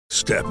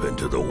Step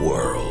into the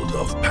world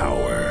of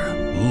power,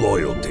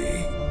 loyalty,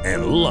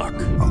 and luck.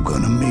 I'm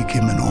gonna make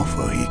him an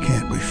offer he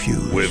can't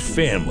refuse. With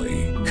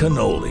family,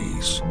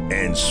 cannolis,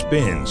 and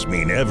spins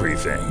mean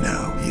everything.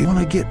 Now, you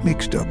wanna get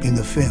mixed up in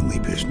the family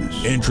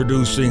business.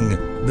 Introducing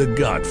The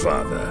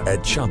Godfather at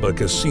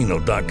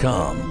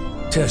ChumbaCasino.com.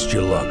 Test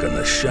your luck in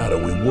the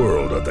shadowy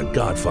world of The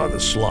Godfather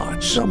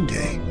slot.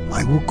 Someday,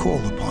 I will call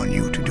upon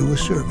you to do a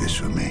service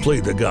for me.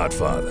 Play The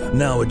Godfather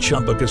now at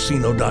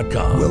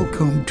ChumbaCasino.com.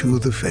 Welcome to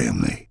the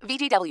family.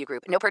 VGW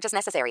Group. No purchase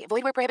necessary.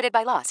 Void where prohibited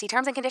by law. See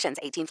terms and conditions.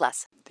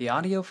 18+. The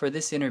audio for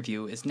this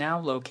interview is now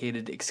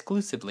located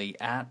exclusively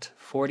at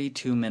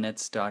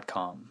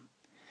 42minutes.com.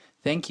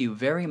 Thank you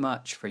very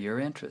much for your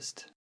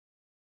interest.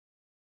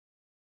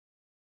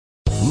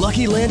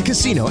 Lucky Land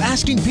Casino,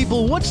 asking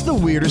people, what's the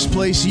weirdest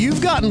place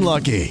you've gotten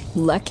lucky?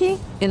 Lucky?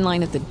 In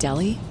line at the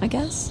deli, I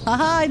guess?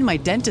 Aha, in my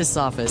dentist's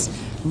office.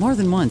 More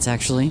than once,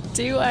 actually.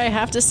 Do I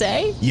have to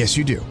say? Yes,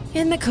 you do.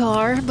 In the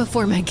car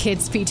before my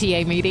kids'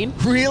 PTA meeting.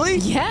 Really?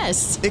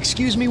 Yes.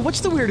 Excuse me,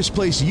 what's the weirdest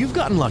place you've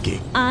gotten lucky?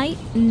 I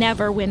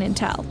never win and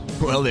tell.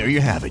 Well, there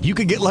you have it. You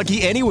can get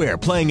lucky anywhere,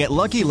 playing at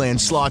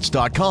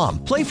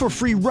LuckyLandSlots.com. Play for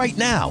free right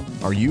now.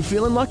 Are you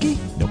feeling lucky?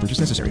 No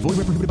purchase necessary. Void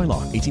where prohibited by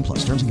law.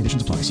 18+. Terms and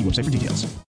conditions apply. See website for details.